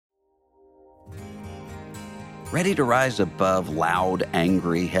Ready to rise above loud,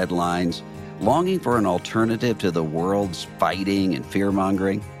 angry headlines? Longing for an alternative to the world's fighting and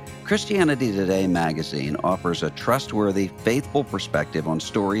fear-mongering? Christianity Today magazine offers a trustworthy, faithful perspective on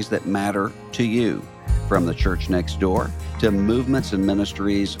stories that matter to you, from the church next door to movements and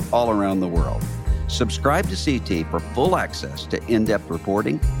ministries all around the world. Subscribe to CT for full access to in-depth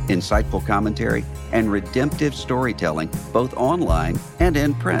reporting, insightful commentary, and redemptive storytelling, both online and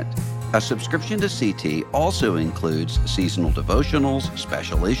in print. A subscription to CT also includes seasonal devotionals,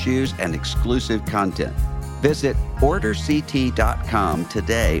 special issues, and exclusive content. Visit orderct.com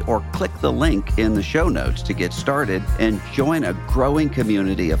today or click the link in the show notes to get started and join a growing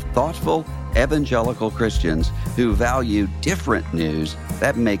community of thoughtful evangelical Christians who value different news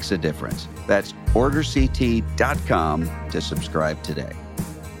that makes a difference. That's orderct.com to subscribe today.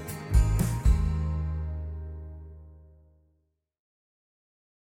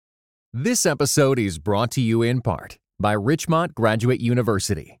 This episode is brought to you in part by Richmont Graduate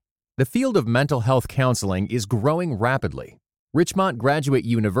University. The field of mental health counseling is growing rapidly. Richmont Graduate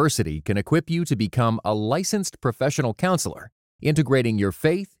University can equip you to become a licensed professional counselor, integrating your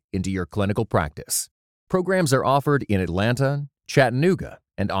faith into your clinical practice. Programs are offered in Atlanta, Chattanooga,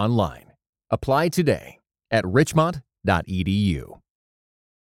 and online. Apply today at richmont.edu.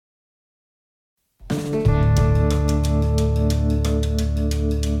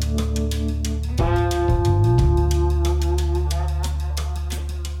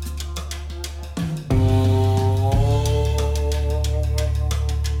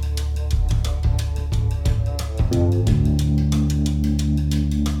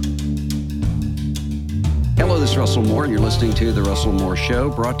 This is Russell Moore, and you're listening to The Russell Moore Show,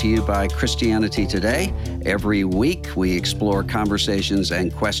 brought to you by Christianity Today. Every week, we explore conversations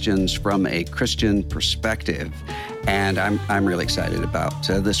and questions from a Christian perspective, and I'm really excited about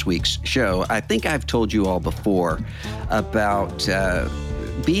this week's show. I think I've told you all before about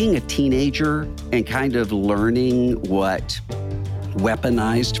being a teenager and kind of learning what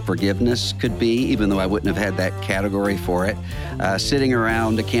weaponized forgiveness could be, even though I wouldn't have had that category for it. Sitting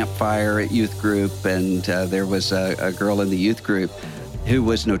around a campfire at youth group, and there was a girl in the youth group who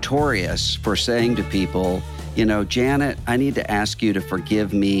was notorious for saying to people, you know, Janet, I need to ask you to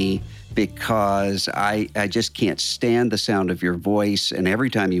forgive me because I just can't stand the sound of your voice, and every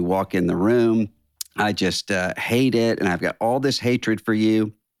time you walk in the room, I just hate it, and I've got all this hatred for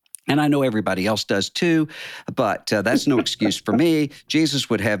you. And I know everybody else does too, but that's no excuse for me. Jesus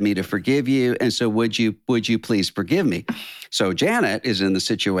would have me to forgive you, and so would you please forgive me? So Janet is in the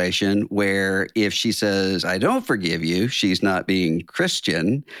situation where if she says, I don't forgive you, she's not being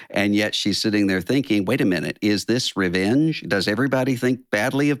Christian, and yet she's sitting there thinking, wait a minute, is this revenge? Does everybody think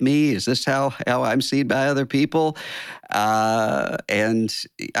badly of me? Is this how I'm seen by other people? And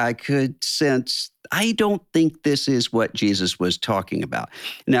I could sense, I don't think this is what Jesus was talking about.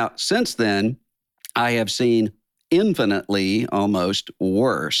 Now, since then, I have seen infinitely almost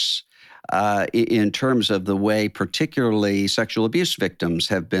worse in terms of the way particularly sexual abuse victims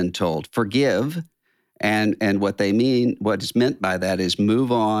have been told, forgive, and what they mean, what is meant by that is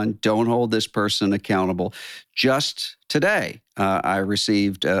move on, don't hold this person accountable. Just today, I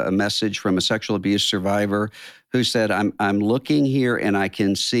received a message from a sexual abuse survivor who said, I'm looking here and I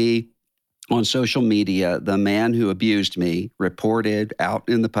can see on social media, the man who abused me reported out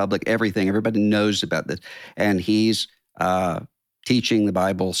in the public, everything. Everybody knows about this. And he's teaching the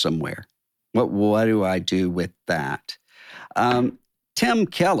Bible somewhere. What do I do with that? Tim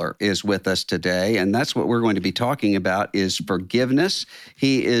Keller is with us today, and that's what we're going to be talking about is forgiveness.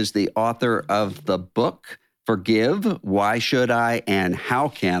 He is the author of the book, Forgive, Why Should I, and How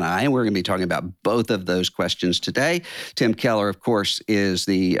Can I? And we're going to be talking about both of those questions today. Tim Keller, of course, is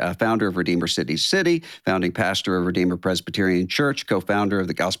the founder of Redeemer City, founding pastor of Redeemer Presbyterian Church, co-founder of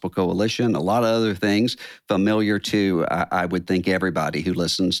the Gospel Coalition, a lot of other things familiar to, I would think, everybody who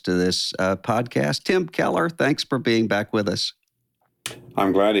listens to this podcast. Tim Keller, thanks for being back with us.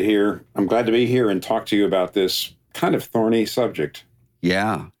 I'm glad to be here and talk to you about this kind of thorny subject.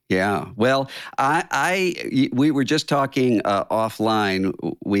 Yeah. Well, we were just talking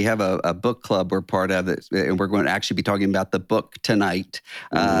offline. We have a book club we're part of, and we're going to actually be talking about the book tonight.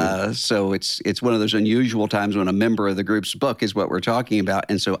 So it's one of those unusual times when a member of the group's book is what we're talking about,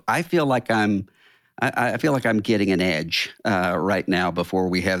 and so I feel like I'm getting an edge right now before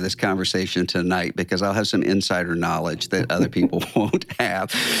we have this conversation tonight because I'll have some insider knowledge that other people won't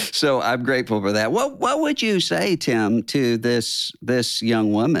have. So I'm grateful for that. What would you say, Tim, to this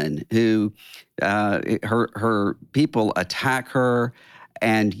young woman who her people attack her,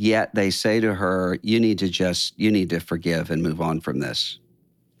 and yet they say to her, you need to forgive and move on from this?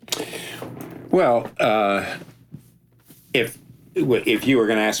 Well, if you were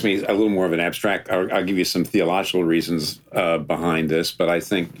going to ask me a little more of an abstract, I'll give you some theological reasons behind this. But I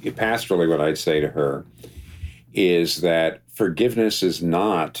think pastorally, what I'd say to her is that forgiveness is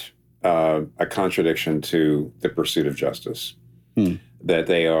not a contradiction to the pursuit of justice. That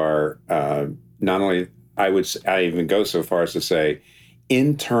they are not only, I even go so far as to say,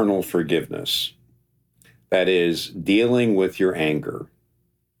 internal forgiveness. That is dealing with your anger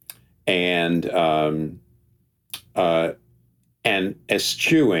and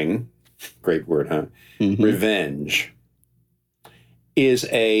eschewing, great word, huh? Revenge is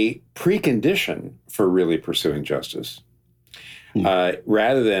a precondition for really pursuing justice,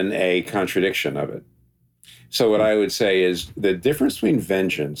 rather than a contradiction of it. So what I would say is the difference between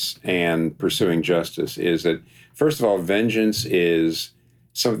vengeance and pursuing justice is that, first of all, vengeance is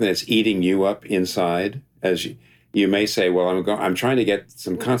something that's eating you up inside. As you may say, well, I'm trying to get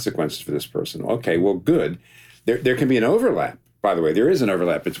some consequences for this person. Okay, well, good. There can be an overlap. By the way, there is an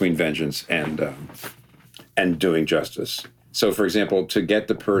overlap between vengeance and doing justice. So, for example, to get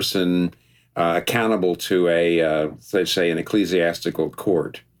the person accountable to let's say, an ecclesiastical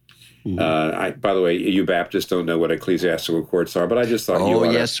court. By the way, you Baptists don't know what ecclesiastical courts are, but I just thought you ought to.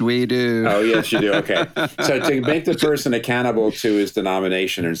 Oh, yes, we do. Oh, yes, you do. Okay. So to make the person accountable to his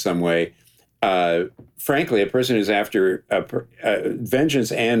denomination in some way, frankly, a person who's after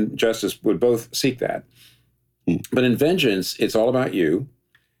vengeance and justice would both seek that. But in vengeance, it's all about you.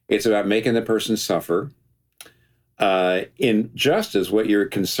 It's about making the person suffer. In justice, what you're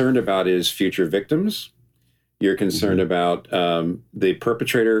concerned about is future victims. You're concerned about the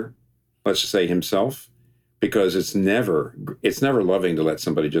perpetrator, let's just say himself, because it's never loving to let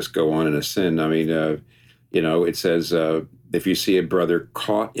somebody just go on in a sin. I mean, it says if you see a brother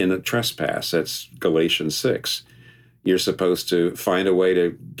caught in a trespass, that's Galatians 6. You're supposed to find a way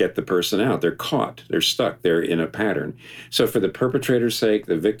to get the person out. They're caught. They're stuck. They're in a pattern. So for the perpetrator's sake,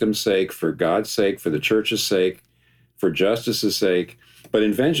 the victim's sake, for God's sake, for the church's sake, for justice's sake. But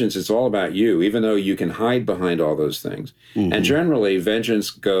in vengeance, it's all about you, even though you can hide behind all those things. And generally,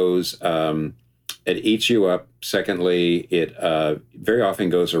 vengeance goes, it eats you up. Secondly, it very often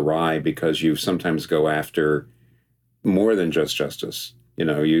goes awry because you sometimes go after more than just justice.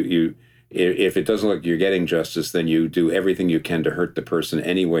 If it doesn't look you're getting justice, then you do everything you can to hurt the person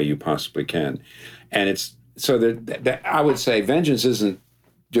any way you possibly can. And it's so that I would say vengeance isn't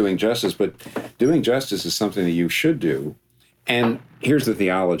doing justice, but doing justice is something that you should do. And here's the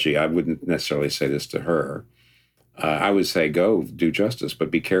theology. I wouldn't necessarily say this to her. I would say go do justice,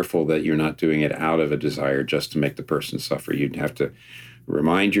 but be careful that you're not doing it out of a desire just to make the person suffer. You'd have to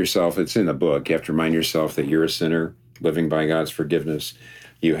remind yourself, it's in the book, you have to remind yourself that you're a sinner living by God's forgiveness.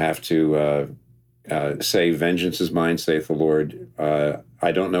 You have to say, vengeance is mine, saith the Lord.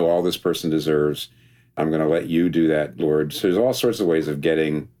 I don't know all this person deserves. I'm going to let you do that, Lord. So there's all sorts of ways of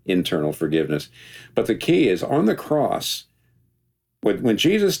getting internal forgiveness. But the key is on the cross, when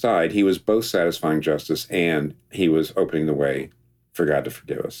Jesus died, he was both satisfying justice and he was opening the way for God to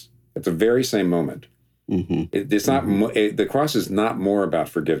forgive us. At the very same moment. It's not. The cross is not more about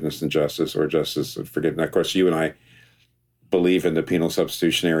forgiveness than justice, or justice and forgiveness. Of course, you and I believe in the penal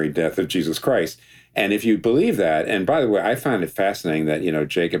substitutionary death of Jesus Christ. And if you believe that, and by the way, I find it fascinating that,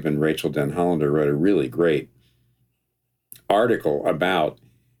 Jacob and Rachel Den Hollander wrote a really great article about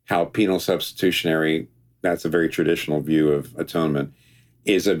how penal substitutionary, that's a very traditional view of atonement,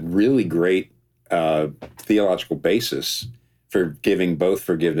 is a really great theological basis for giving both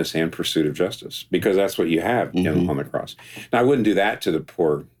forgiveness and pursuit of justice, because that's what you have on the cross. Now, I wouldn't do that to the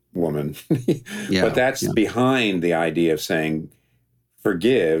poor woman, but that's behind the idea of saying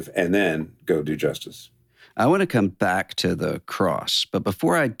forgive and then go do justice. I want to come back to the cross, but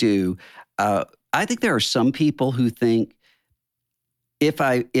before I do, I think there are some people who think if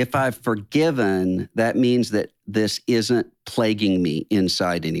I've forgiven, that means that this isn't plaguing me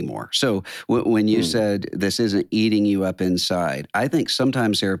inside anymore. So when you said this isn't eating you up inside, I think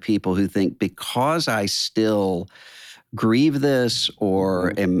sometimes there are people who think because I still grieve this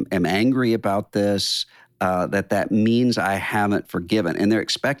or am angry about this, that means I haven't forgiven. And they're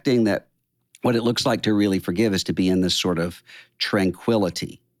expecting that what it looks like to really forgive is to be in this sort of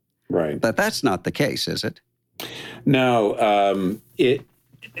tranquility. Right. But that's not the case, is it? No.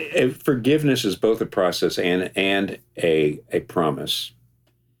 Forgiveness is both a process and a promise.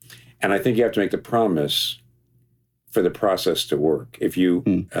 And I think you have to make the promise for the process to work. If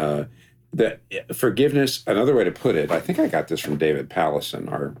you... That forgiveness, another way to put it, I think I got this from David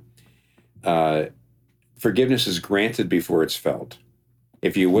Pallison, forgiveness is granted before it's felt.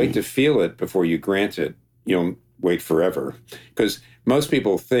 If you wait to feel it before you grant it, you'll wait forever. Because most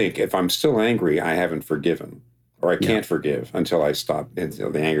people think, if I'm still angry, I haven't forgiven. or I can't forgive until I stop,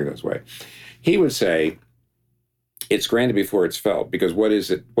 until the anger goes away. He would say, it's granted before it's felt, because what does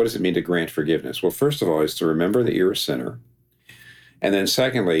it mean to grant forgiveness? Well, first of all, is to remember that you're a sinner. And then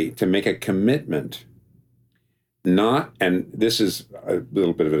secondly, to make a commitment, not, and this is a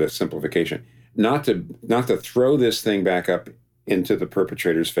little bit of a simplification, not to throw this thing back up into the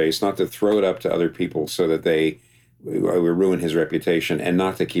perpetrator's face, not to throw it up to other people so that they will ruin his reputation, and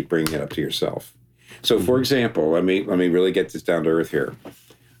not to keep bringing it up to yourself. So, for example, let me really get this down to earth here.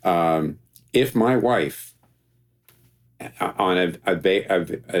 If my wife, on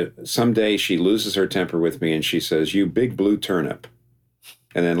someday she loses her temper with me and she says, "You big blue turnip,"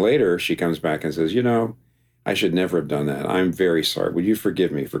 and then later she comes back and says, "I should never have done that. I'm very sorry. Would you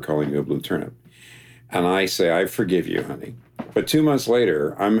forgive me for calling you a blue turnip?" And I say, "I forgive you, honey." But 2 months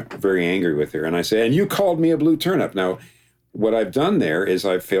later, I'm very angry with her. And I say, "And you called me a blue turnip." Now, what I've done there is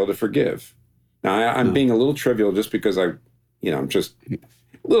I've failed to forgive. Now, I'm being a little trivial just because I'm just a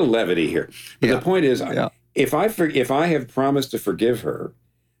little levity here. But the point is, if I have promised to forgive her,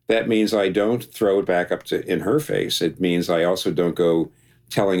 that means I don't throw it back up in her face. It means I also don't go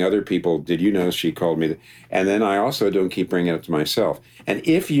telling other people, "Did you know she called me?" And then I also don't keep bringing it up to myself. And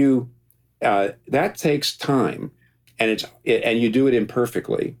if you, that takes time, and you do it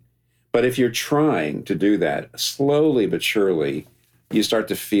imperfectly. But if you're trying to do that slowly but surely, you start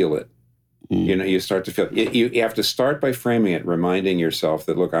to feel it. You start to feel it. You have to start by framing it, reminding yourself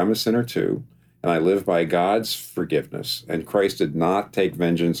that, look, I'm a sinner too, and I live by God's forgiveness, and Christ did not take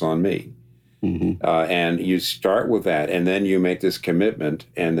vengeance on me. And you start with that, and then you make this commitment,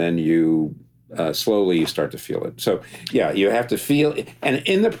 and then you slowly you start to feel it. So, you have to feel it. And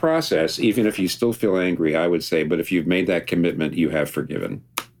in the process, even if you still feel angry, I would say, but if you've made that commitment, you have forgiven.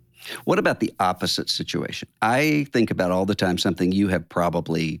 What about the opposite situation? I think about all the time something you have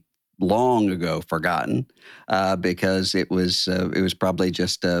probably long ago forgotten because it was probably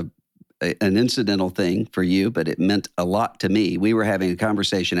just an incidental thing for you, but it meant a lot to me. We were having a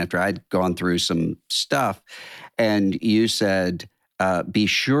conversation after I'd gone through some stuff, and you said, be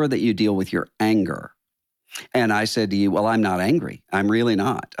sure that you deal with your anger. And I said to you, well, I'm not angry. I'm really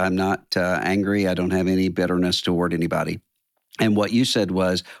not. I'm not angry. I don't have any bitterness toward anybody. And what you said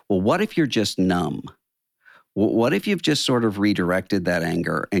was, well, what if you're just numb? What if you've just sort of redirected that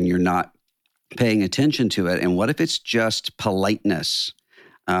anger and you're not paying attention to it? And what if it's just politeness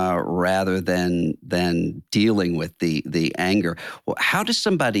rather than dealing with the anger? Well, how does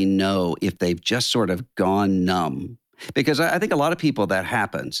somebody know if they've just sort of gone numb? Because I think a lot of people that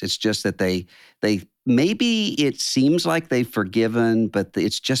happens. It's just that they maybe it seems like they've forgiven, but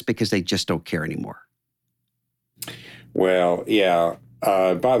it's just because they just don't care anymore. Well, yeah.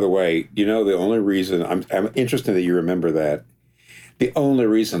 By the way, the only reason I'm interested that you remember that. The only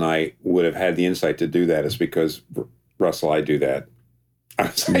reason I would have had the insight to do that is because, Russell, I do that.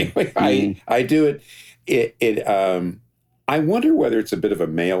 I do it. I wonder whether it's a bit of a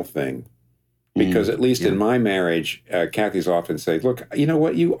male thing. Because at least in my marriage, Kathy's often said, look, you know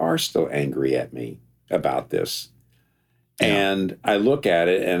what? You are still angry at me about this. Yeah. And I look at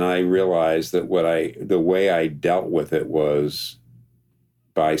it and I realize that the way I dealt with it was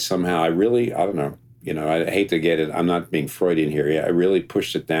by somehow, I don't know, I hate to get it. I'm not being Freudian here. I really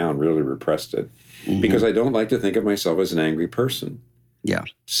pushed it down, really repressed it because I don't like to think of myself as an angry person. Yeah.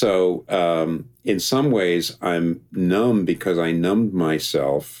 So in some ways, I'm numb because I numbed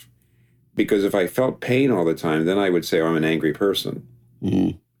myself. Because if I felt pain all the time, then I would say, I'm an angry person.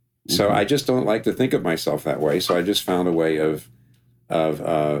 So I just don't like to think of myself that way. So I just found a way of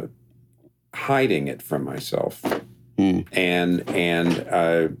hiding it from myself. And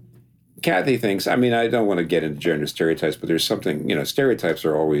Kathy thinks, I don't want to get into gender stereotypes, but there's something, stereotypes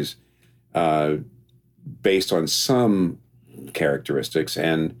are always based on some characteristics.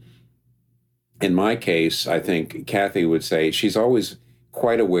 And in my case, I think Kathy would say she's always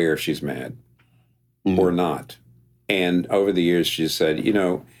quite aware she's mad or not. And over the years, she said,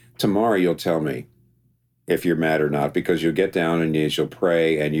 tomorrow you'll tell me if you're mad or not, because you'll get down on your knees, you'll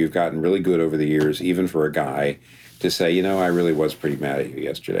pray, and you've gotten really good over the years, even for a guy, to say, I really was pretty mad at you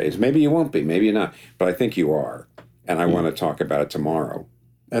yesterday. Maybe you won't be, maybe you're not, but I think you are. And I want to talk about it tomorrow.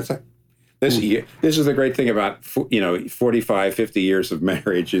 That's it. This is the great thing about, 45, 50 years of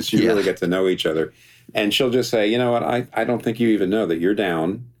marriage is you really get to know each other. And she'll just say, you know what, I don't think you even know that you're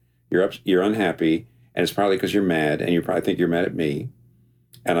down, you're unhappy, and it's probably because you're mad, and you probably think you're mad at me.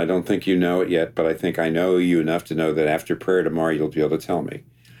 And I don't think you know it yet, but I think I know you enough to know that after prayer tomorrow, you'll be able to tell me.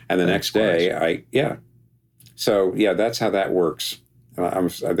 And the next day, So, that's how that works. I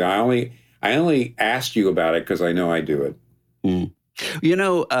only asked you about it because I know I do it.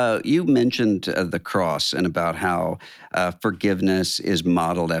 You mentioned the cross and about how forgiveness is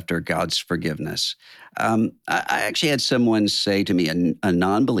modeled after God's forgiveness. I actually had someone say to me, a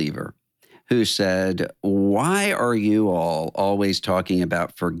non-believer, who said, "Why are you all always talking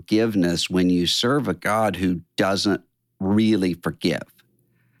about forgiveness when you serve a God who doesn't really forgive?"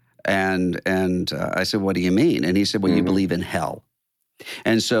 And I said, "What do you mean?" And he said, "Well, you Mm-hmm. believe in hell.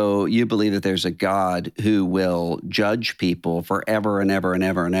 And so you believe that there's a God who will judge people forever and ever and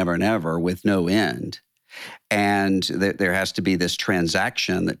ever and ever and ever with no end. And that there has to be this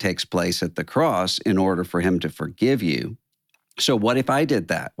transaction that takes place at the cross in order for him to forgive you. So what if I did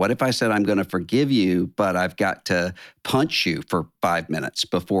that? What if I said, I'm going to forgive you, but I've got to punch you for 5 minutes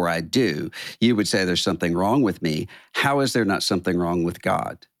before I do? You would say there's something wrong with me. How is there not something wrong with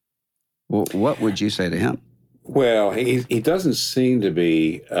God? Well, what would you say to him? Well, he doesn't seem to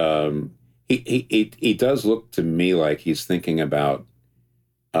be. He does look to me like he's thinking about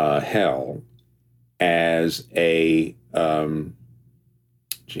hell as as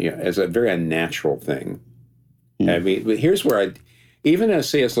a very unnatural thing. I mean, but here's where even as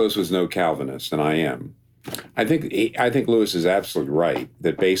C.S. Lewis was no Calvinist, and I am, I think Lewis is absolutely right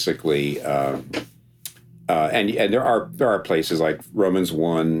that basically, and there are places like Romans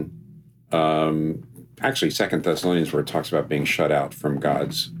 1. Actually, 2 Thessalonians, where it talks about being shut out from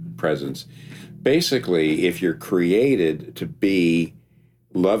God's presence. Basically, if you're created to be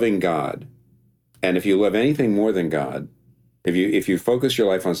loving God, and if you love anything more than God, if you focus your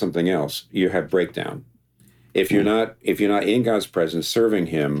life on something else, you have breakdown. If you're not in God's presence, serving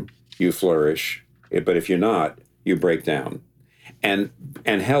Him, you flourish. But if you're not, you break down. And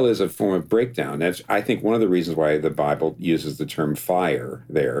hell is a form of breakdown. That's, I think, one of the reasons why the Bible uses the term fire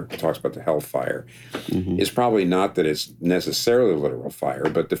there. It talks about the hellfire. Mm-hmm. It's probably not that it's necessarily literal fire,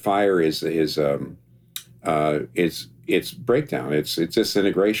 but the fire is it's breakdown. It's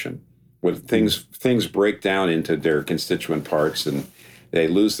disintegration. When things break down into their constituent parts and they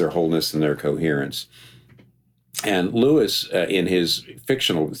lose their wholeness and their coherence. And Lewis, in his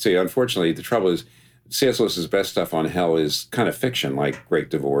fictional, unfortunately, the trouble is, C.S. Lewis's best stuff on hell is kind of fiction, like Great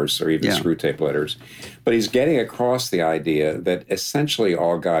Divorce or even Screw Tape Letters. But he's getting across the idea that essentially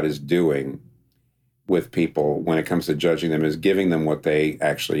all God is doing with people when it comes to judging them is giving them what they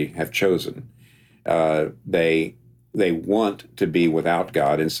actually have chosen. They want to be without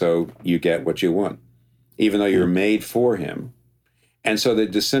God, and so you get what you want, even though you're made for Him. And so the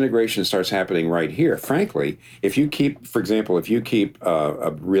disintegration starts happening right here. Frankly, if you keep, for example,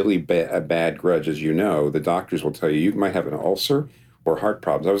 a really bad grudge, as you know, the doctors will tell you might have an ulcer or heart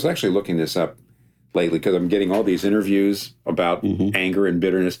problems. I was actually looking this up lately because I'm getting all these interviews about anger and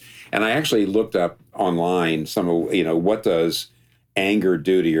bitterness. And I actually looked up online some of, what does anger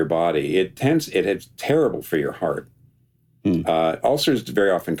do to your body? It's terrible for your heart. Ulcers very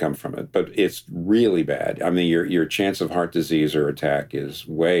often come from it, but it's really bad. I mean, your chance of heart disease or attack is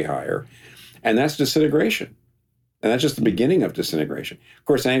way higher. And that's disintegration. And that's just the beginning of disintegration. Of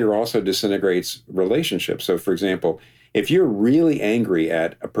course, anger also disintegrates relationships. So, for example, if you're really angry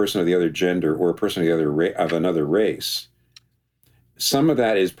at a person of the other gender or a person of another race, some of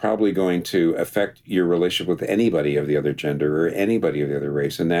that is probably going to affect your relationship with anybody of the other gender or anybody of the other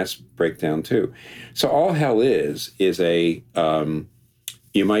race, and that's breakdown too. So all hell is a,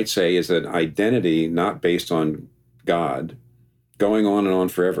 you might say, is an identity not based on God, going on and on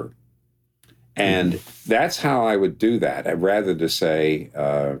forever. And that's how I would do that. I'd rather to say,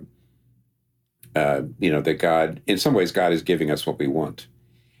 that God, in some ways, God is giving us what we want.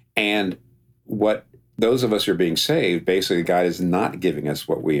 And what those of us who are being saved, basically, God is not giving us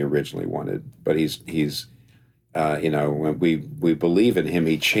what we originally wanted, but He's when we believe in Him,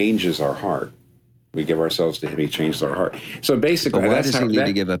 He changes our heart. We give ourselves to Him, He changes our heart. So basically, but why does He need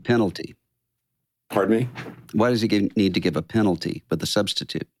to give a penalty? Pardon me? Why does He need to give a penalty with the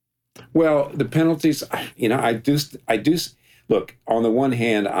substitute? Well, the penalties, I do look, on the one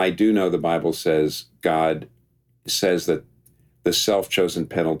hand, I do know the Bible says, God says that the self-chosen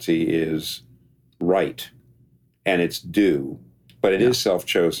penalty is right and it's due, but it is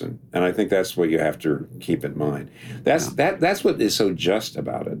self-chosen. And I think that's what you have to keep in mind. That's what is so just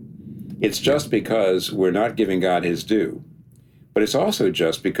about it. It's just because we're not giving God His due, but it's also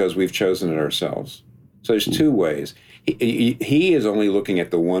just because we've chosen it ourselves. So there's two ways. He is only looking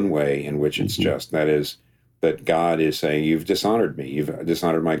at the one way in which it's just. That is, that God is saying, you've dishonored me. You've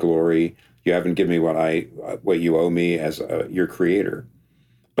dishonored my glory. You haven't given me what you owe me as your creator.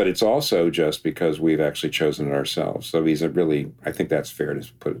 But it's also just because we've actually chosen it ourselves. So I think that's fair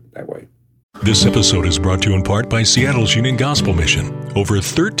to put it that way. This episode is brought to you in part by Seattle's Union Gospel Mission. Over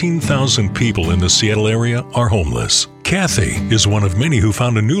 13,000 people in the Seattle area are homeless. Kathy is one of many who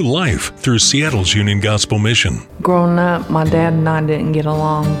found a new life through Seattle's Union Gospel Mission. Growing up, my dad and I didn't get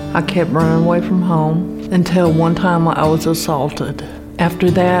along. I kept running away from home until one time I was assaulted.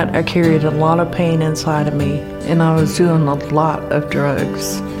 After that, I carried a lot of pain inside of me, and I was doing a lot of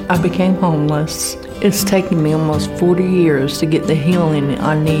drugs. I became homeless. It's taken me almost 40 years to get the healing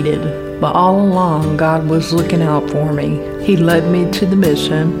I needed. But all along, God was looking out for me. He led me to the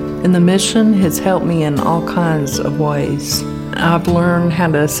mission, and the mission has helped me in all kinds of ways. I've learned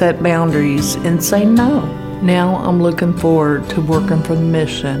how to set boundaries and say no. Now I'm looking forward to working for the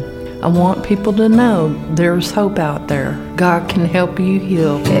mission. I want people to know there's hope out there. God can help you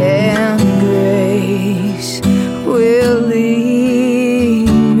heal. And grace will lead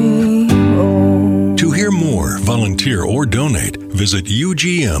me home. To hear more, volunteer, or donate, visit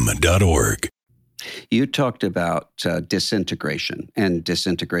ugm.org. You talked about disintegration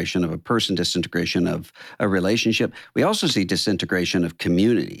of a person, disintegration of a relationship. We also see disintegration of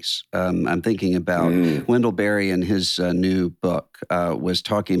communities. I'm thinking about Wendell Berry in his new book was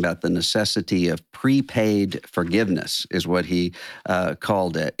talking about the necessity of prepaid forgiveness, is what he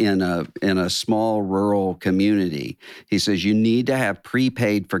called it, in a small rural community. He says you need to have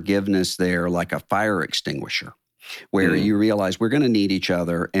prepaid forgiveness there like a fire extinguisher, where you realize we're going to need each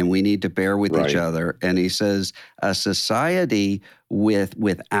other and we need to bear with each other. And he says a society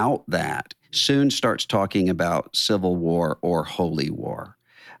without that soon starts talking about civil war or holy war.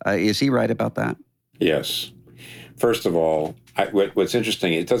 Is he right about that? Yes. First of all, what's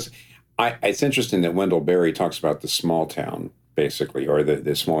interesting, it's interesting that Wendell Berry talks about the small town, basically, or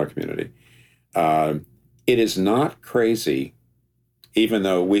the smaller community. It is not crazy, even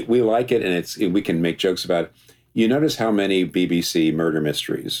though we like it and we can make jokes about it. You notice how many BBC murder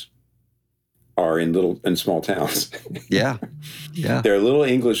mysteries are in small towns. Yeah. They're little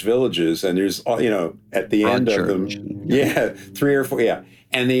English villages, and there's, at the end of them, 3 or 4,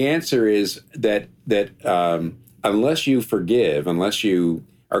 And the answer is that unless you forgive, unless you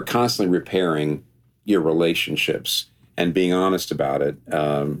are constantly repairing your relationships and being honest about it,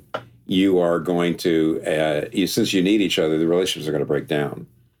 you are going to, since you need each other, the relationships are going to break down.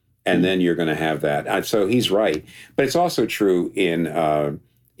 And then you're going to have that. So he's right. But it's also true in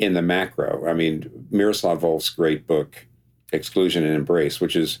the macro. I mean, Miroslav Volf's great book, Exclusion and Embrace,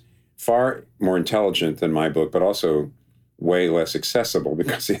 which is far more intelligent than my book, but also way less accessible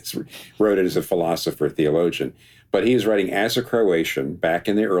because he wrote it as a philosopher, theologian. But he was writing as a Croatian back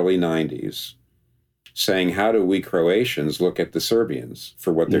in the early 90s, saying, how do we Croatians look at the Serbians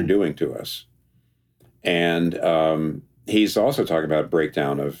for what they're doing to us? And he's also talking about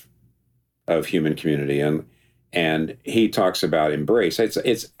breakdown of human community, and he talks about embrace. I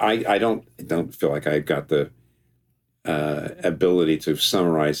don't feel like I've got the ability to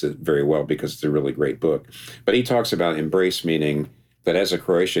summarize it very well because it's a really great book. But he talks about embrace, meaning that as a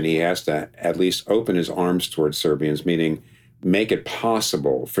Croatian, he has to at least open his arms towards Serbians, meaning make it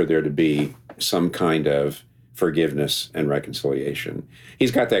possible for there to be some kind of forgiveness and reconciliation.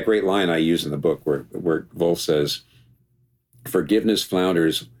 He's got that great line I use in the book where Volf says, forgiveness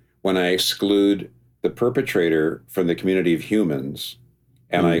flounders when I exclude the perpetrator from the community of humans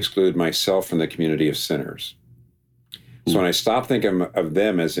and I exclude myself from the community of sinners. So when I stop thinking of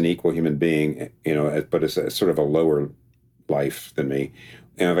them as an equal human being, but as a sort of a lower life than me,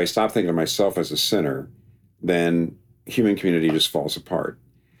 and if I stop thinking of myself as a sinner, then human community just falls apart.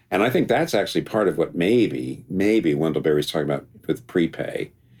 And I think that's actually part of what maybe Wendell Berry's talking about with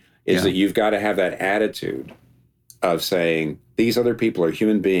prepay, is that you've got to have that attitude of saying, these other people are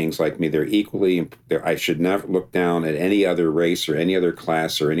human beings like me. They're equally, I should never look down at any other race or any other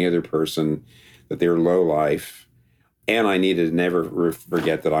class or any other person, that they're low life. And I need to never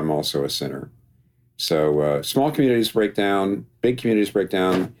forget that I'm also a sinner. So small communities break down, big communities break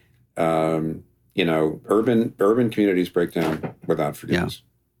down, urban communities break down without forgiveness.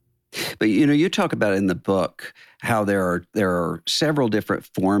 But, you talk about in the book how there are several different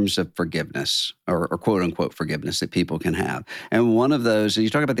forms of forgiveness or quote unquote forgiveness that people can have. And one of those, you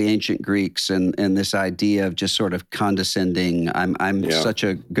talk about the ancient Greeks and this idea of just sort of condescending. I'm such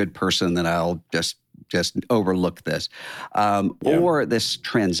a good person that I'll just overlook this. Or this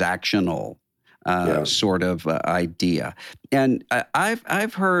transactional sort of idea. And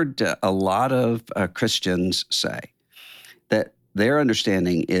I've heard a lot of Christians say that their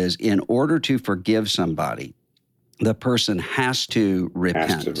understanding is in order to forgive somebody, the person has to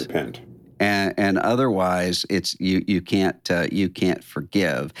repent. and otherwise it's you can't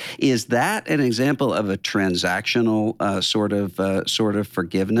forgive. Is that an example of a transactional sort of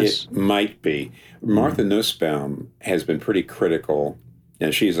forgiveness? It might be. Martha Nussbaum has been pretty critical,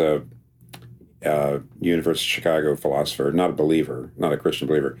 and she's a University of Chicago philosopher, not a believer, not a Christian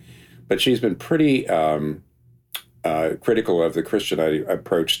believer, but she's been pretty critical of the Christian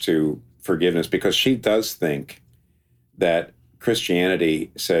approach to forgiveness, because she does think that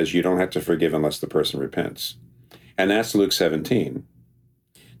Christianity says you don't have to forgive unless the person repents. And that's Luke 17.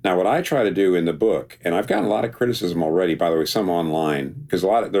 Now, what I try to do in the book, and I've gotten a lot of criticism already, by the way, some online, because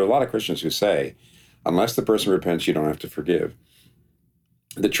there are a lot of Christians who say, unless the person repents, you don't have to forgive.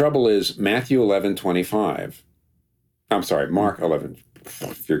 The trouble is Matthew 11:25. I'm sorry, Mark 11.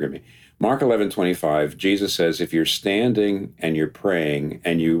 Forgive me. Mark 11:25, Jesus says, if you're standing and you're praying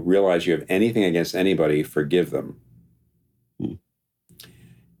and you realize you have anything against anybody, forgive them.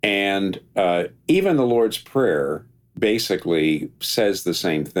 And even the Lord's Prayer basically says the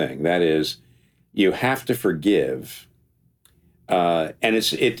same thing. That is, you have to forgive. And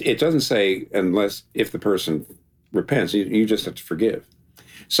it doesn't say if the person repents, you just have to forgive.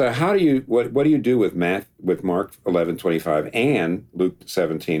 So what do you do with Mark 11:25 and Luke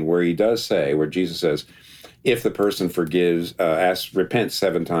 17, where Jesus says, if the person forgives, repents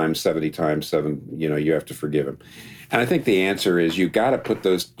 7 times, 70 times 7, you have to forgive him. And I think the answer is you got to put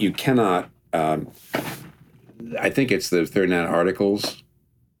those. You cannot. I think it's the 39 Articles,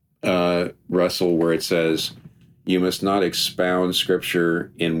 Russell, where it says you must not expound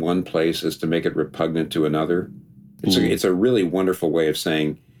Scripture in one place as to make it repugnant to another. It's a really wonderful way of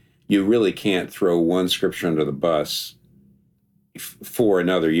saying you really can't throw one Scripture under the bus for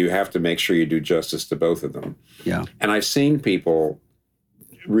another. You have to make sure you do justice to both of them. Yeah. And I've seen people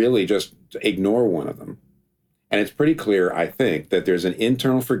really just ignore one of them. And it's pretty clear, I think, that there's an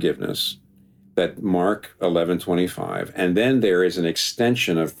internal forgiveness, that Mark 11:25, and then there is an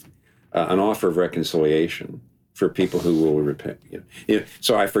extension of an offer of reconciliation for people who will repent.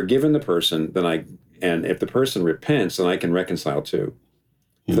 So I've forgiven the person, and if the person repents, then I can reconcile too.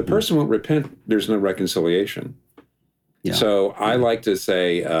 If the person won't repent, there's no reconciliation. Yeah. So I like to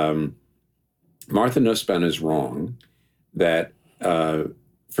say Martha Nussbaum is wrong that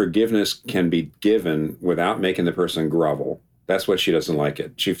forgiveness can be given without making the person grovel. That's what she doesn't like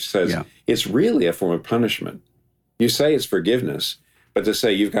it. She says it's really a form of punishment. You say it's forgiveness, but to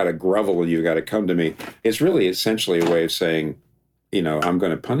say you've got to grovel and you've got to come to me, it's really essentially a way of saying, I'm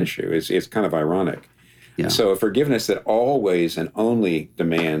going to punish you. It's kind of ironic. Yeah. So a forgiveness that always and only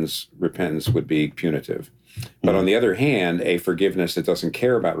demands repentance would be punitive. But on the other hand, a forgiveness that doesn't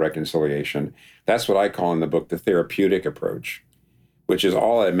care about reconciliation, that's what I call in the book the therapeutic approach, which is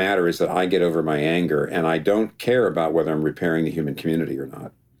all that matters is that I get over my anger and I don't care about whether I'm repairing the human community or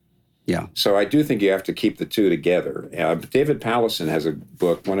not. Yeah. So I do think you have to keep the two together. David Pallison has a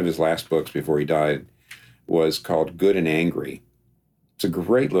book, one of his last books before he died was called Good and Angry. It's a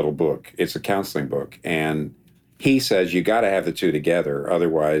great little book. It's a counseling book. And he says you got to have the two together.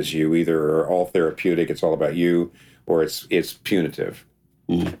 Otherwise, you either are all therapeutic, it's all about you, or it's punitive.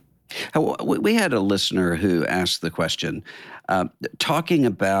 Mm. We had a listener who asked the question, talking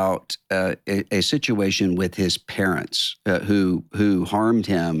about a situation with his parents who harmed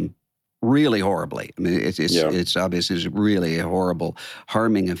him really horribly. I mean, it's obvious it's really a horrible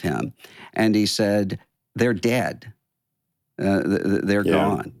harming of him. And he said, they're dead. They're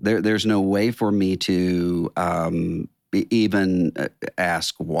gone. There's no way for me to even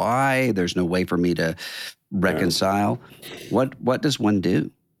ask why. There's no way for me to reconcile. What does one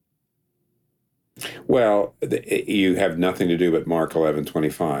do? Well, you have nothing to do but Mark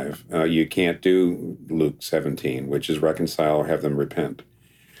 11:25. You can't do Luke 17, which is reconcile or have them repent.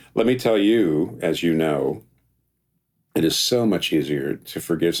 Let me tell you, as you know, it is so much easier to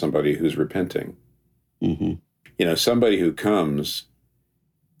forgive somebody who's repenting. Mm-hmm. Somebody who comes,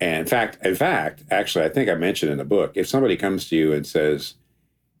 and in fact, actually, I think I mentioned in the book, if somebody comes to you and says,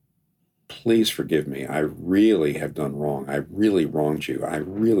 please forgive me, I really have done wrong. I really wronged you.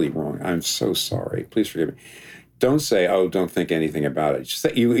 I'm so sorry. Please forgive me. Don't say, oh, don't think anything about it. Just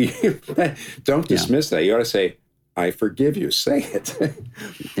say, you don't dismiss that. You ought to say, I forgive you. Say it.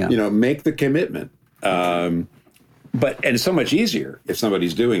 Make the commitment. And it's so much easier if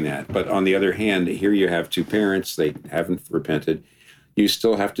somebody's doing that. But on the other hand, here you have two parents, they haven't repented. You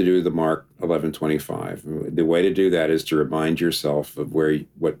still have to do the Mark 11:25. The way to do that is to remind yourself of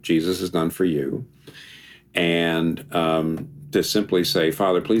what Jesus has done for you, and to simply say,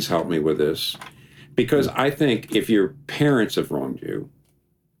 Father, please help me with this. Because I think if your parents have wronged you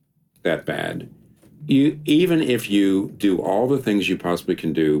that bad, even if you do all the things you possibly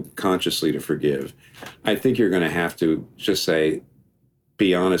can do consciously to forgive, I think you're going to have to just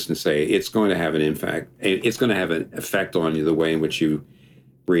be honest and say it's going to have an impact. It's going to have an effect on you, the way in which you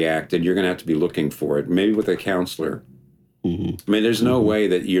react, and you're going to have to be looking for it, maybe with a counselor. I mean, there's no way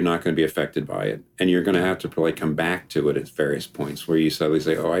that you're not going to be affected by it, and you're going to have to probably come back to it at various points where you suddenly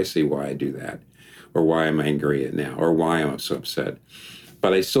say, "Oh, I see why I do that," or "Why I'm angry at now," or "Why I'm so upset."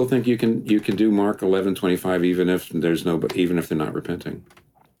 But I still think you can do Mark 11:25 even if they're not repenting.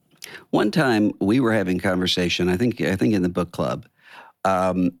 One time we were having conversation, I think in the book club,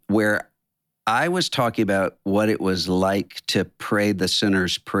 where I was talking about what it was like to pray the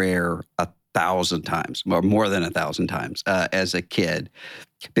sinner's prayer 1,000 times, or more than 1,000 times, as a kid,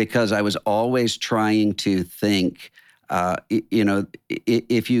 because I was always trying to think,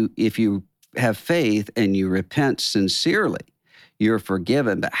 if you have faith and you repent sincerely, you're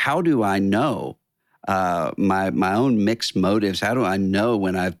forgiven. But how do I know my own mixed motives? How do I know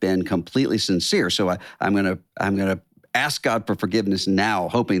when I've been completely sincere? So I'm gonna ask God for forgiveness now,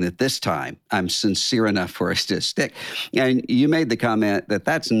 hoping that this time I'm sincere enough for it to stick. And you made the comment that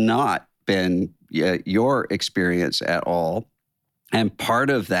that's not been your experience at all. And part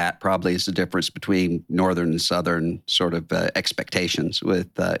of that probably is the difference between Northern and Southern sort of expectations with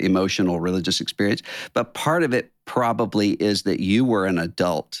emotional religious experience. But part of it probably is that you were an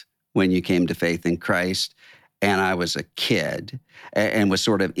adult when you came to faith in Christ, and I was a kid and was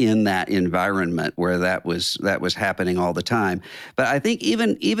sort of in that environment where that was happening all the time. But I think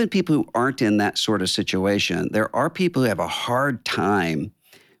even people who aren't in that sort of situation, there are people who have a hard time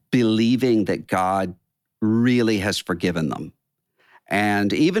believing that God really has forgiven them.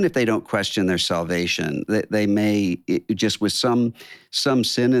 And even if they don't question their salvation, they may, just with some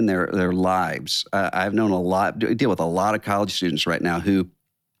sin in their lives. I've known deal with a lot of college students right now who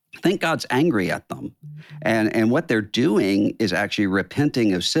think God's angry at them. And what they're doing is actually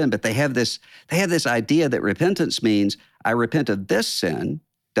repenting of sin. But they have this idea that repentance means I repent of this sin.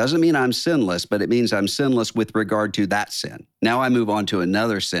 Doesn't mean I'm sinless, but it means I'm sinless with regard to that sin. Now I move on to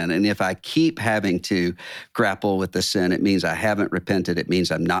another sin. And if I keep having to grapple with the sin, it means I haven't repented. It means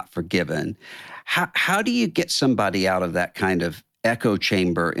I'm not forgiven. How do you get somebody out of that kind of echo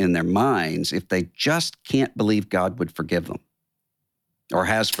chamber in their minds if they just can't believe God would forgive them or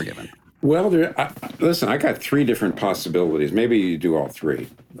has forgiven them? Well, listen, I got three different possibilities. Maybe you do all three.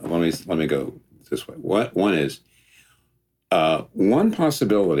 Let me go this way. One is, one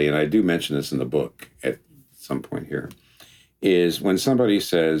possibility, and I do mention this in the book at some point here, is when somebody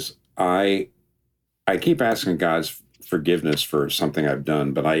says, I keep asking God's forgiveness for something I've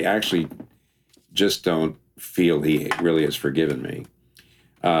done, but I actually just don't feel he really has forgiven me.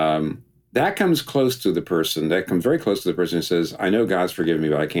 That comes very close to the person who says, I know God's forgiven me,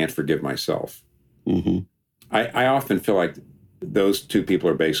 but I can't forgive myself. Mm-hmm. I often feel like those two people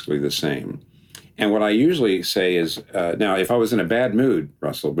are basically the same. And what I usually say is, now, if I was in a bad mood,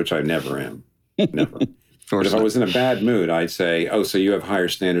 Russell, which I never am, never. But if I was in a bad mood, I'd say, oh, so you have higher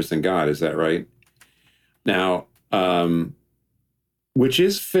standards than God, is that right? Now, which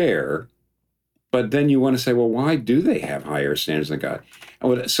is fair, but then you want to say, well, why do they have higher standards than God?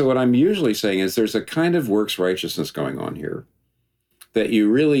 So what I'm usually saying is there's a kind of works righteousness going on here that you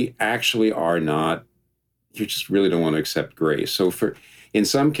really actually are not, you just really don't want to accept grace. So in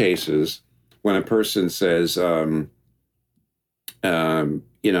some cases, when a person says, I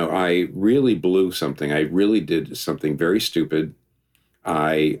really blew something, I really did something very stupid,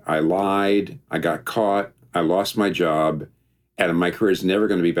 I lied, I got caught, I lost my job, and my career is never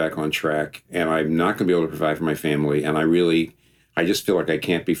going to be back on track, and I'm not going to be able to provide for my family, and I just feel like I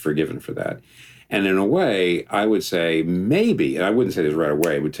can't be forgiven for that. And in a way, I would say maybe, and I wouldn't say this right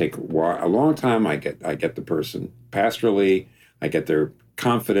away, it would take a long time. I get the person pastorally, I get their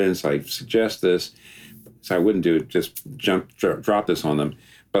confidence, I suggest this, so I wouldn't do it, just drop this on them.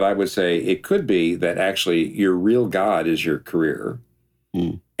 But I would say it could be that actually your real God is your career.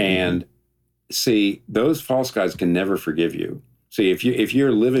 Mm. And see, those false gods can never forgive you. See, if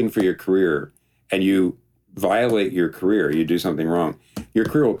you're living for your career and you violate your career, you do something wrong, your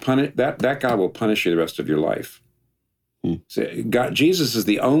career will punish, that God will punish you the rest of your life. So Jesus is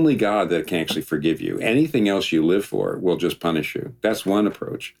the only God that can actually forgive you. Anything else you live for will just punish you. That's one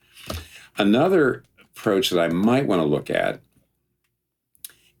approach. Another approach that I might want to look at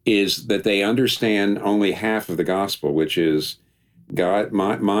is that they understand only half of the gospel, which is God,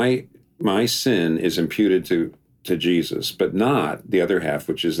 my sin is imputed to Jesus, but not the other half,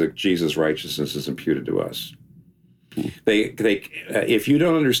 which is that Jesus' righteousness is imputed to us. If you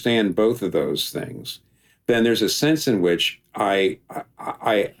don't understand both of those things, then there's a sense in which I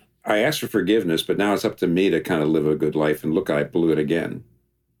I asked for forgiveness, but now it's up to me to kind of live a good life. And look, I blew it again.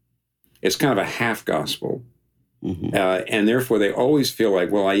 It's kind of a half gospel. Mm-hmm. And therefore, they always feel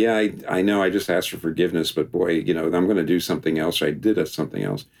like, well, I know I just asked for forgiveness, but boy, I'm going to do something else. Or I did something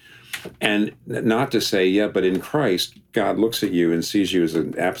else. And not to say, yeah, but in Christ, God looks at you and sees you as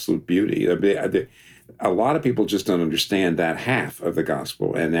an absolute beauty. A lot of people just don't understand that half of the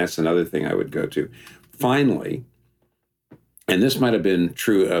gospel. And that's another thing I would go to. Finally, and this might have been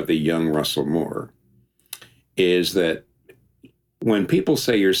true of the young Russell Moore, is that when people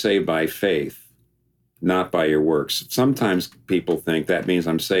say you're saved by faith, not by your works, sometimes people think that means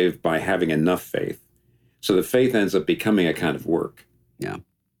I'm saved by having enough faith. So the faith ends up becoming a kind of work. Yeah.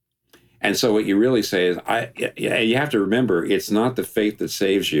 And so what you really say is, you have to remember, it's not the faith that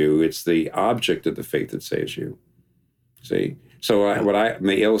saves you, it's the object of the faith that saves you. See? So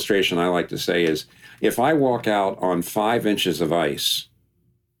the illustration I like to say is, if I walk out on 5 inches of ice,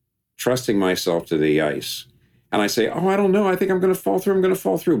 trusting myself to the ice, and I say, oh, I don't know, I think I'm going to fall through,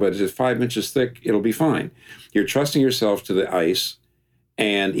 but it's 5 inches thick, it'll be fine. You're trusting yourself to the ice,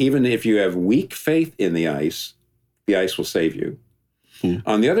 and even if you have weak faith in the ice will save you.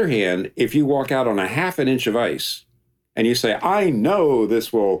 On the other hand, if you walk out on a half an inch of ice, and you say, I know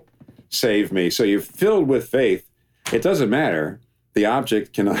this will save me, so you're filled with faith, it doesn't matter. The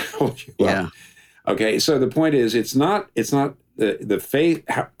object cannot hold you up. Okay, so the point is, it's not the faith,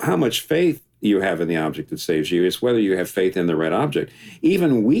 how much faith you have in the object that saves you. It's whether you have faith in the right object.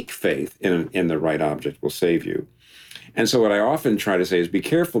 Even weak faith in the right object will save you. And so what I often try to say is, be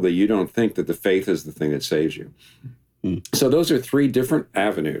careful that you don't think that the faith is the thing that saves you. So those are 3 different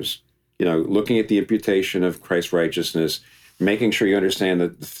avenues. Looking at the imputation of Christ's righteousness, making sure you understand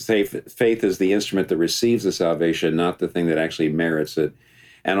that faith is the instrument that receives the salvation, not the thing that actually merits it.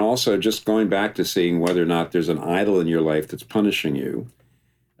 And also just going back to seeing whether or not there's an idol in your life that's punishing you,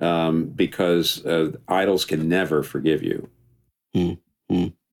 because idols can never forgive you.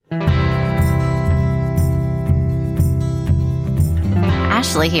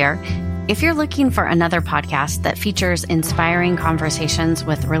 Ashley here. If you're looking for another podcast that features inspiring conversations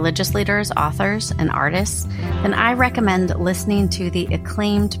with religious leaders, authors, and artists, then I recommend listening to the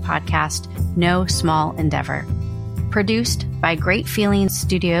acclaimed podcast, No Small Endeavor. Produced by Great Feelings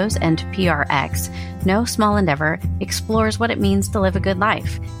Studios and PRX, No Small Endeavor explores what it means to live a good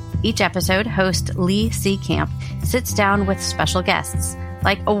life. Each episode, host Lee C. Camp sits down with special guests,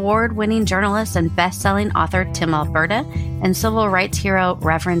 like award-winning journalist and best-selling author Tim Alberta and civil rights hero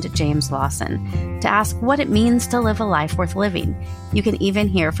Reverend James Lawson, to ask what it means to live a life worth living. You can even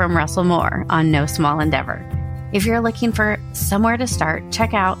hear from Russell Moore on No Small Endeavor. If you're looking for somewhere to start,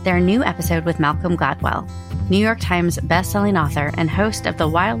 check out their new episode with Malcolm Gladwell, New York Times bestselling author and host of the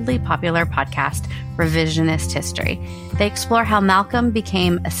wildly popular podcast Revisionist History. They explore how Malcolm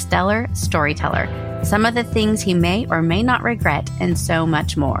became a stellar storyteller, some of the things he may or may not regret, and so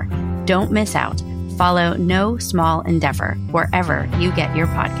much more. Don't miss out. Follow No Small Endeavor wherever you get your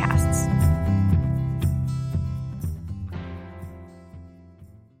podcasts.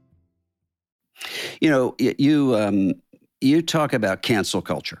 You talk about cancel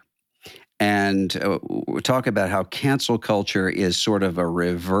culture, and talk about how cancel culture is sort of a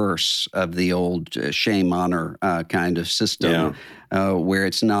reverse of the old shame honor kind of system, where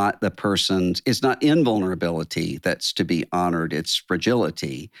it's not it's not invulnerability that's to be honored, it's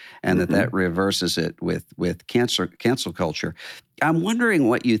fragility, and that reverses it with cancel culture. I'm wondering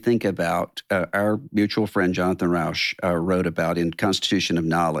what you think about our mutual friend Jonathan Rauch wrote about in Constitution of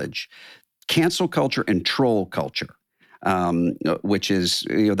Knowledge, cancel culture and troll culture. Which is,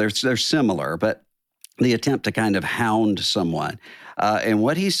 they're similar, but the attempt to kind of hound someone. And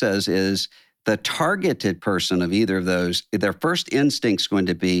what he says is the targeted person of either of those, their first instinct's going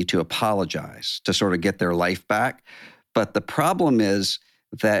to be to apologize, to sort of get their life back. But the problem is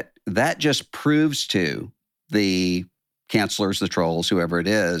that just proves to the cancelers, the trolls, whoever it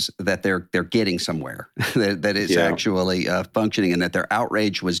is, that they're getting somewhere, that it's actually functioning, and that their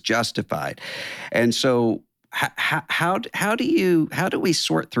outrage was justified. And so how do we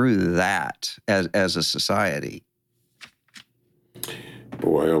sort through that as a society?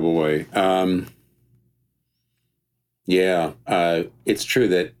 Boy, oh boy. It's true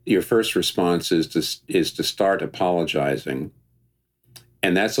that your first response is to start apologizing.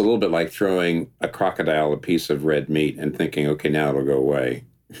 And that's a little bit like throwing a crocodile a piece of red meat and thinking, okay, now it'll go away.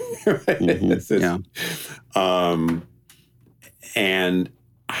 And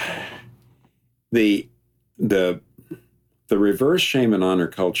the reverse shame and honor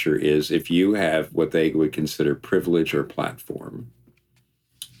culture is, if you have what they would consider privilege or platform,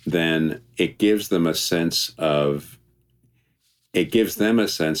 then it gives them a sense of it gives them a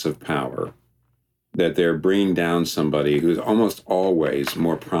sense of power, that they're bringing down somebody who's almost always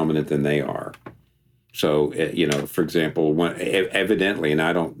more prominent than they are. So, for example, evidently, and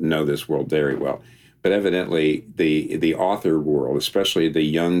I don't know this world very well, but evidently the author world, especially the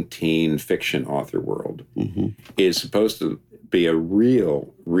young teen fiction author world, is supposed to be a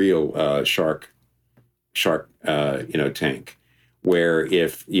real shark tank, where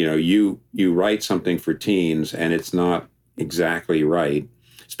if you write something for teens and it's not exactly right,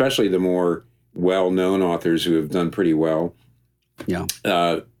 especially the more well-known authors who have done pretty well,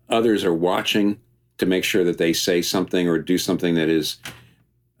 others are watching to make sure that they say something or do something that is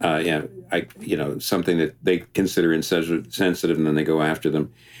something that they consider insensitive, and then they go after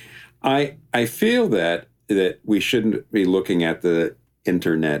them. I feel that we shouldn't be looking at the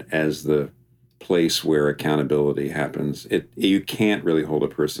internet as the place where accountability happens. You can't really hold a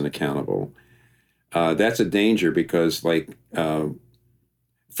person accountable. That's a danger because, for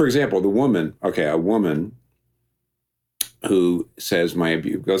example, a woman who says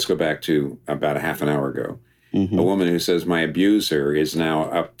let's go back to about a half an hour ago. A woman who says my abuser is now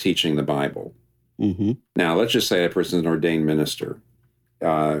up teaching the Bible. Now, let's just say that person is an ordained minister.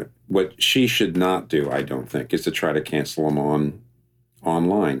 What she should not do, I don't think, is to try to cancel him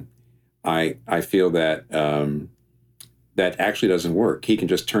online. I feel that that actually doesn't work. He can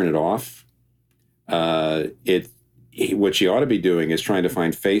just turn it off. What she ought to be doing is trying to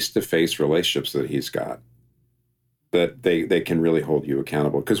find face-to-face relationships that he's got, that they can really hold you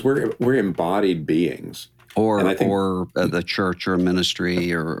accountable, because we're embodied beings. Or the church or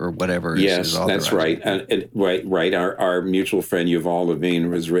ministry or whatever. Yes, that's right. Right. Our mutual friend Yuval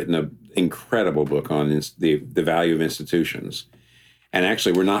Levine has written an incredible book on the value of institutions. And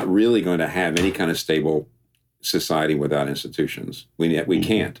actually, we're not really going to have any kind of stable society without institutions. We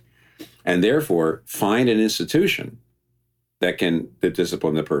can't. And therefore, find an institution that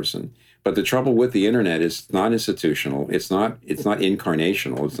discipline the person. But the trouble with the internet is it's not institutional. It's not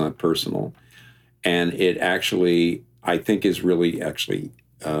incarnational. It's not personal. And it actually, I think, is really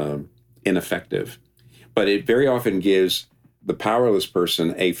ineffective. But it very often gives the powerless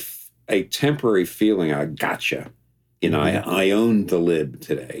person a temporary feeling, I gotcha. I owned the lib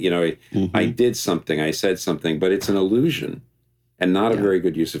today. I did something, I said something, but it's an illusion and not a very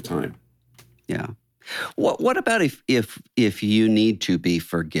good use of time. Yeah. What about if you need to be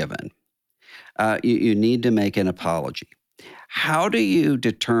forgiven? You need to make an apology. How do you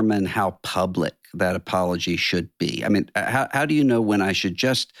determine how public that apology should be? I mean, how do you know when I should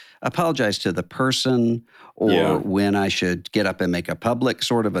just apologize to the person, or when I should get up and make a public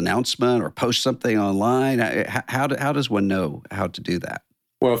sort of announcement or post something online? How does one know how to do that?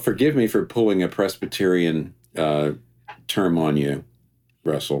 Well, forgive me for pulling a Presbyterian term on you,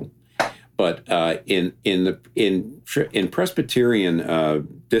 Russell, but in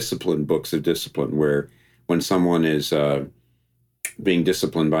Presbyterian discipline, books of discipline, when someone is being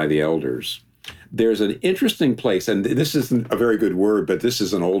disciplined by the elders, there's an interesting place, and this isn't a very good word, but this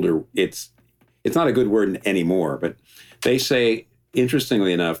is it's not a good word anymore, but they say,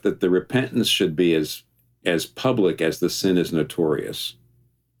 interestingly enough, that the repentance should be as public as the sin is notorious.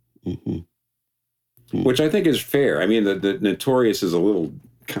 Which I think is fair. I mean, the notorious is a little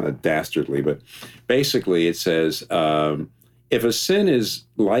kind of dastardly, but basically it says, if a sin is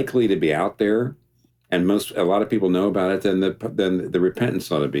likely to be out there, and a lot of people know about it, then the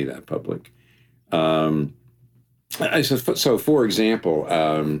repentance ought to be that public. So, for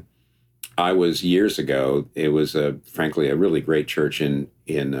example, I was years ago. It was frankly a really great church in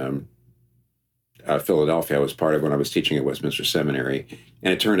Philadelphia. I was part of when I was teaching at Westminster Seminary,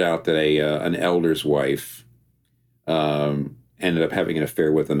 and it turned out that an elder's wife ended up having an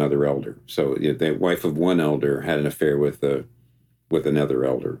affair with another elder. So the wife of one elder had an affair with another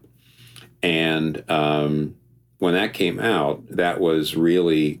elder. And when that came out, that was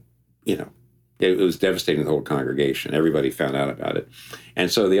really, it was devastating to the whole congregation. Everybody found out about it. And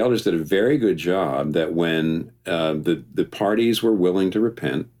so the elders did a very good job that when the parties were willing to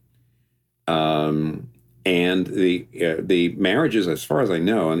repent, and the marriages, as far as I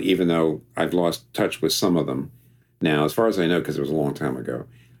know, and even though I've lost touch with some of them now, as far as I know, because it was a long time ago,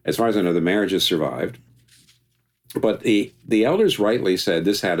 as far as I know, the marriages survived. But the elders rightly said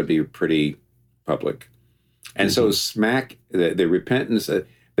this had to be pretty public. And so the repentance,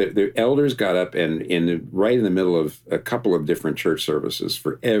 the elders got up and right in the middle of a couple of different church services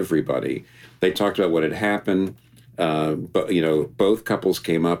for everybody, they talked about what had happened. But both couples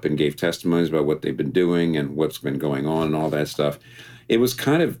came up and gave testimonies about what they've been doing and what's been going on and all that stuff. It was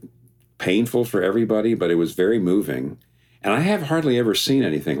kind of painful for everybody, but it was very moving. And I have hardly ever seen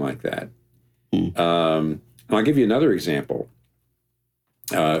anything like that. I'll give you another example.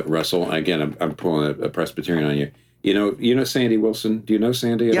 Russell. Again, I'm pulling a Presbyterian on you. You know Sandy Wilson. Do you know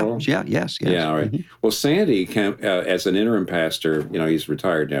Sandy at all? Yeah. Yes. Yeah. All right. Mm-hmm. Well, Sandy, as an interim pastor, he's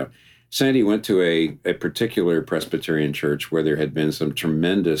retired now. Sandy went to a particular Presbyterian church where there had been some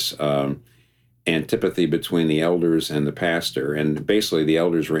tremendous antipathy between the elders and the pastor, and basically the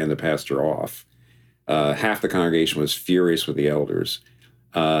elders ran the pastor off. Half the congregation was furious with the elders.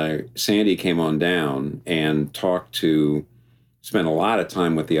 Sandy came on down and spent a lot of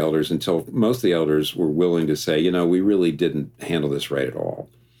time with the elders until most of the elders were willing to say, we really didn't handle this right at all.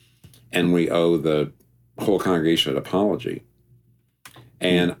 And we owe the whole congregation an apology.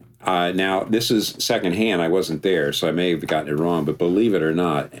 And now this is secondhand. I wasn't there, so I may have gotten it wrong, but believe it or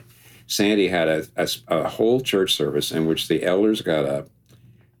not, Sandy had a whole church service in which the elders got up,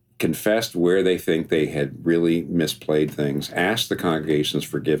 confessed where they think they had really misplayed things, asked the congregation's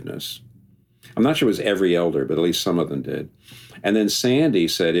forgiveness. I'm not sure it was every elder, but at least some of them did. And then Sandy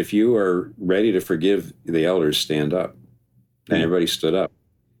said, if you are ready to forgive the elders, stand up. And everybody stood up.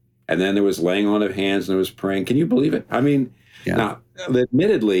 And then there was laying on of hands and there was praying. Can you believe it? I mean, Now,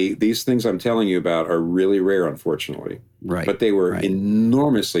 admittedly, these things I'm telling you about are really rare, unfortunately. Right. But they were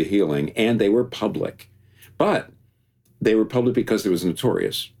enormously healing, and they were public. But they were public because it was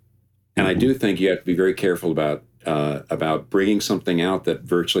notorious. And I do think you have to be very careful about bringing something out that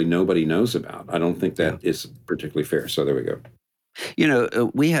virtually nobody knows about. I don't think that is particularly fair. So there we go.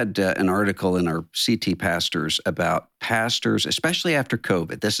 We had an article in our CT Pastors about pastors, especially after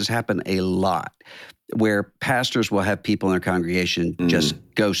COVID. This has happened a lot, where pastors will have people in their congregation just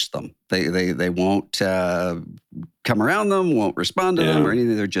ghost them. They won't come around them, won't respond to them or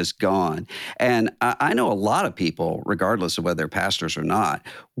anything. They're just gone. And I know a lot of people, regardless of whether they're pastors or not,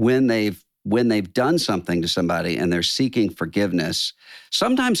 when they've done something to somebody and they're seeking forgiveness,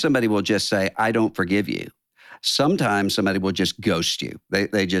 sometimes somebody will just say, I don't forgive you. Sometimes somebody will just ghost you.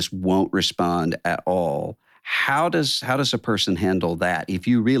 They just won't respond at all. How does a person handle that? If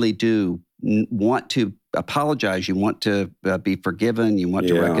you really do want to apologize, you want to be forgiven, you want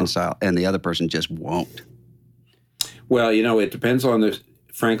to reconcile, and the other person just won't. Well, it depends on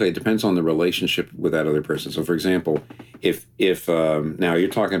it depends on the relationship with that other person. So, for example, if now you're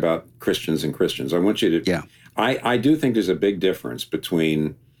talking about Christians and Christians, I want you to. I do think there's a big difference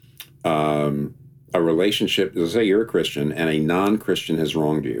between a relationship. Let's say you're a Christian and a non-Christian has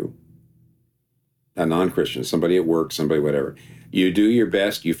wronged you. A non-Christian, somebody at work, somebody whatever. You do your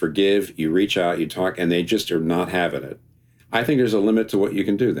best, you forgive, you reach out, you talk, and they just are not having it. I think there's a limit to what you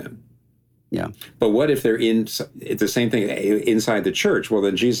can do then. Yeah. But what if they're it's the same thing inside the church? Well,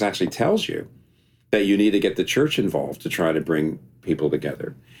 then Jesus actually tells you that you need to get the church involved to try to bring people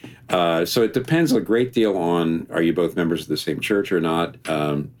together. So it depends a great deal on, are you both members of the same church or not?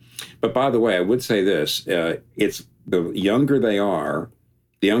 But by the way, I would say this, it's the younger they are,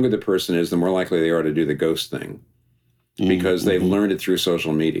 the younger the person is, the more likely they are to do the ghost thing because they've learned it through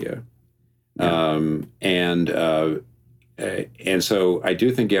social media. And so I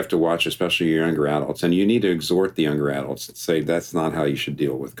do think you have to watch, especially your younger adults, and you need to exhort the younger adults and say that's not how you should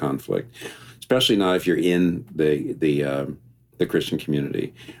deal with conflict, especially not if you're in the Christian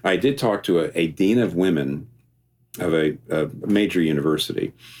community. I did talk to a dean of women of a major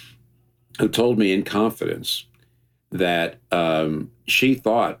university who told me in confidence that she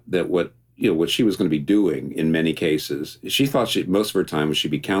thought that what she was going to be doing in many cases, she thought most of her time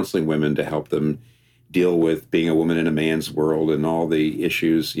she'd be counseling women to help them deal with being a woman in a man's world and all the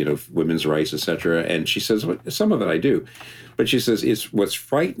issues, women's rights, et cetera. And she says, some of it I do. But she says, it's what's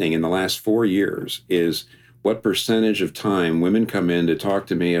frightening in the last 4 years is what percentage of time women come in to talk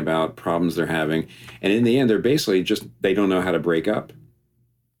to me about problems they're having. And in the end, they're basically they don't know how to break up.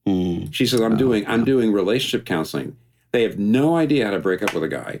 She says, I'm doing relationship counseling. They have no idea how to break up with a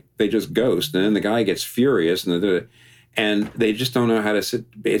guy. They just ghost. And then the guy gets furious and they just don't know how to sit.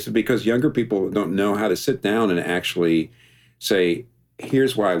 It's because younger people don't know how to sit down and actually say,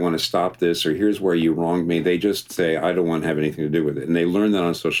 here's why I want to stop this, or here's where you wronged me. They just say, I don't want to have anything to do with it. And they learn that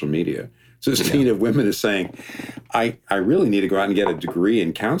on social media. So this dean of women is saying, I really need to go out and get a degree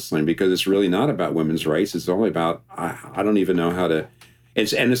in counseling because it's really not about women's rights. It's only about, I don't even know how to,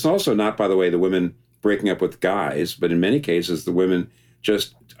 and it's also not, by the way, the women breaking up with guys, but in many cases, the women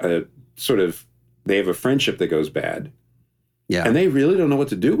just they have a friendship that goes bad. Yeah. And they really don't know what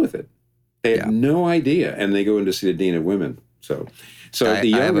to do with it. They have no idea. And they go in to see the dean of women. So the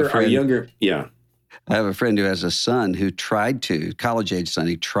younger, I have a friend who has a son who college-age son,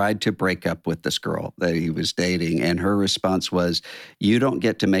 he tried to break up with this girl that he was dating. And her response was, you don't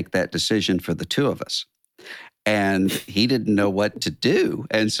get to make that decision for the two of us. And he didn't know what to do.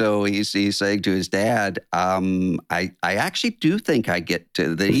 And so he's saying to his dad, I actually do think I get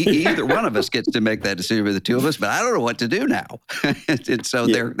to, either one of us gets to make that decision with the two of us, but I don't know what to do now. And so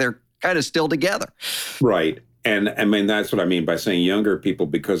they're kind of still together. Right. And I mean, that's what I mean by saying younger people,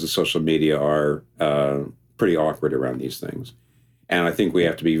 because of social media, are pretty awkward around these things. And I think we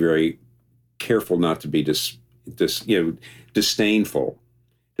have to be very careful not to be disdainful,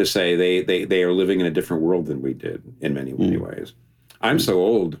 to say they are living in a different world than we did in many ways. I'm so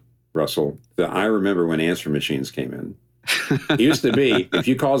old, Russell, that I remember when answer machines came in. It used to be, if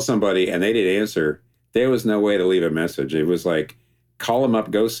you called somebody and they didn't answer, there was no way to leave a message. It was like, call them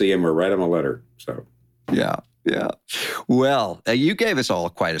up, go see them, or write them a letter. So, yeah. Well, you gave us all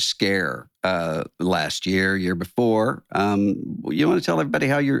quite a scare last year before. You want to tell everybody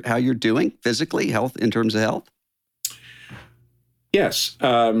how you're doing physically, in terms of health? Yes.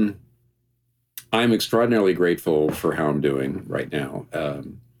 I'm extraordinarily grateful for how I'm doing right now.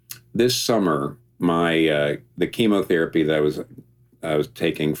 This summer, the chemotherapy that I was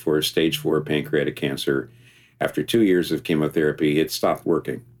taking for stage 4 pancreatic cancer, after 2 years of chemotherapy, it stopped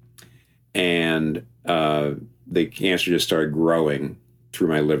working. And the cancer just started growing through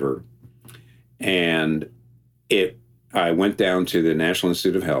my liver. And I went down to the National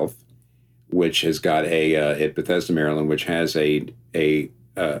Institute of Health, which has got at Bethesda, Maryland, which has a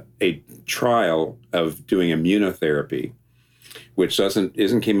trial of doing immunotherapy, which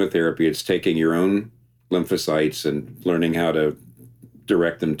isn't chemotherapy. It's taking your own lymphocytes and learning how to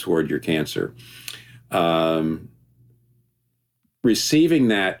direct them toward your cancer. Receiving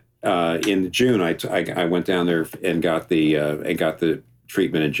that in June, I went down there and got the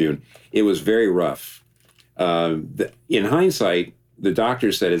treatment in June. It was very rough. In hindsight, the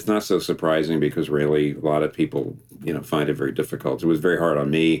doctor said it's not so surprising, because really a lot of people, find it very difficult. It was very hard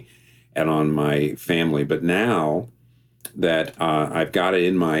on me and on my family. But now that I've got it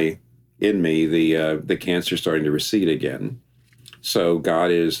in me, the cancer's starting to recede again. So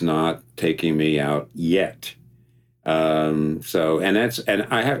God is not taking me out yet. I'm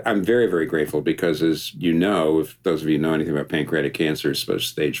very, very grateful, because, as you know, if those of you know anything about pancreatic cancer, especially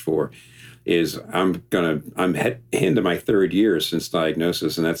stage 4, I'm into my 3rd year since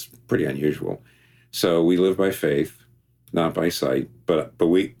diagnosis, and that's pretty unusual. So we live by faith, not by sight. But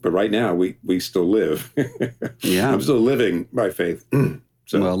right now we still live. Yeah, I'm still living by faith.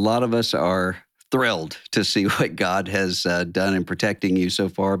 Well, a lot of us are thrilled to see what God has done in protecting you so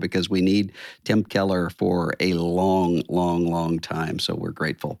far, because we need Tim Keller for a long, long, long time. So we're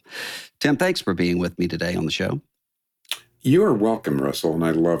grateful. Tim, thanks for being with me today on the show. You are welcome, Russell, and I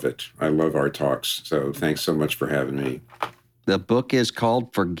love it. I love our talks. So thanks so much for having me. The book is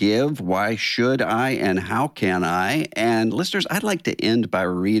called Forgive, Why Should I and How Can I? And listeners, I'd like to end by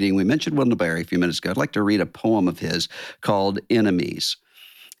reading, we mentioned Wendell Berry a few minutes ago. I'd like to read a poem of his called Enemies,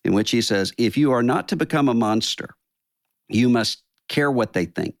 in which he says, if you are not to become a monster, you must care what they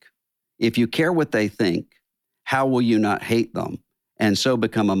think. If you care what they think, how will you not hate them and so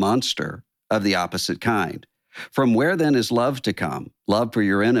become a monster of the opposite kind? From where then is love to come? Love for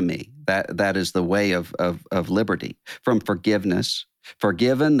your enemy. That is the way of liberty. From forgiveness.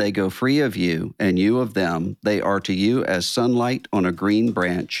 Forgiven, they go free of you, and you of them. They are to you as sunlight on a green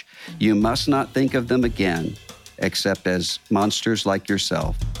branch. You must not think of them again, except as monsters like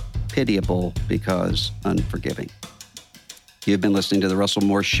yourself, pitiable because unforgiving. You've been listening to The Russell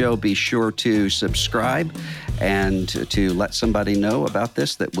Moore Show. Be sure to subscribe and to let somebody know about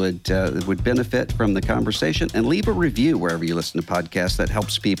this that would benefit from the conversation, and leave a review wherever you listen to podcasts. That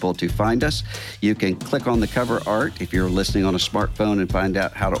helps people to find us. You can click on the cover art if you're listening on a smartphone and find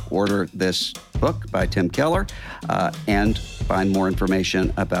out how to order this book by Tim Keller and find more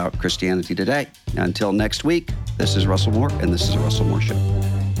information about Christianity Today. Until next week, this is Russell Moore, and this is The Russell Moore Show.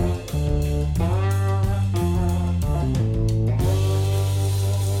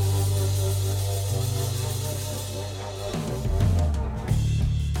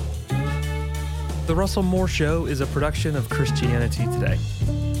 The Russell Moore Show is a production of Christianity Today.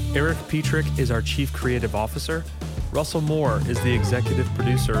 Eric Petrick is our Chief Creative Officer. Russell Moore is the Executive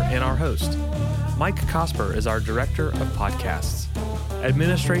Producer and our host. Mike Cosper is our Director of Podcasts.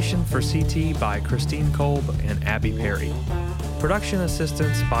 Administration for CT by Christine Kolb and Abby Perry. Production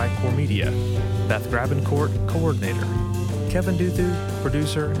assistance by Core Media. Beth Grabencourt, Coordinator. Kevin Duthu,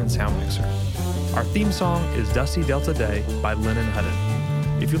 Producer and Sound Mixer. Our theme song is Dusty Delta Day by Lennon Hutton.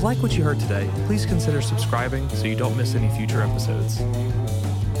 If you like what you heard today, please consider subscribing so you don't miss any future episodes.